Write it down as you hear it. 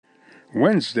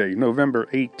Wednesday, November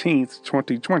 18th,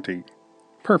 2020.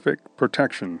 Perfect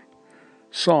protection.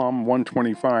 Psalm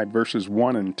 125, verses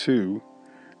 1 and 2.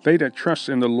 They that trust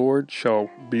in the Lord shall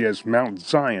be as Mount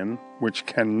Zion, which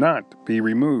cannot be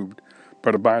removed,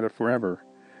 but abideth forever.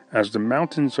 As the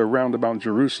mountains are round about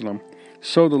Jerusalem,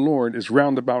 so the Lord is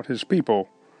round about his people,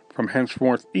 from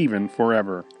henceforth even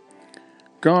forever.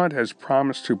 God has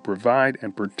promised to provide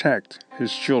and protect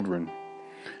his children.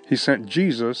 He sent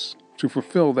Jesus to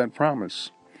fulfill that promise.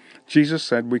 Jesus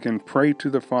said we can pray to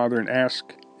the Father and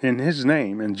ask in his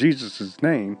name, in Jesus'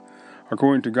 name,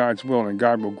 according to God's will, and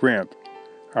God will grant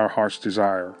our heart's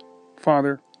desire.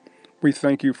 Father, we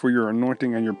thank you for your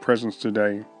anointing and your presence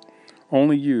today.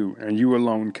 Only you and you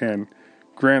alone can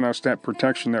grant us that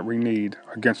protection that we need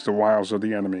against the wiles of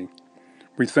the enemy.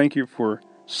 We thank you for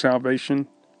salvation,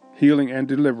 healing, and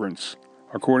deliverance.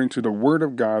 According to the word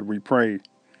of God, we pray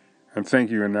and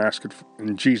thank you and ask it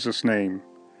in Jesus' name.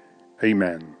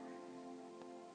 Amen.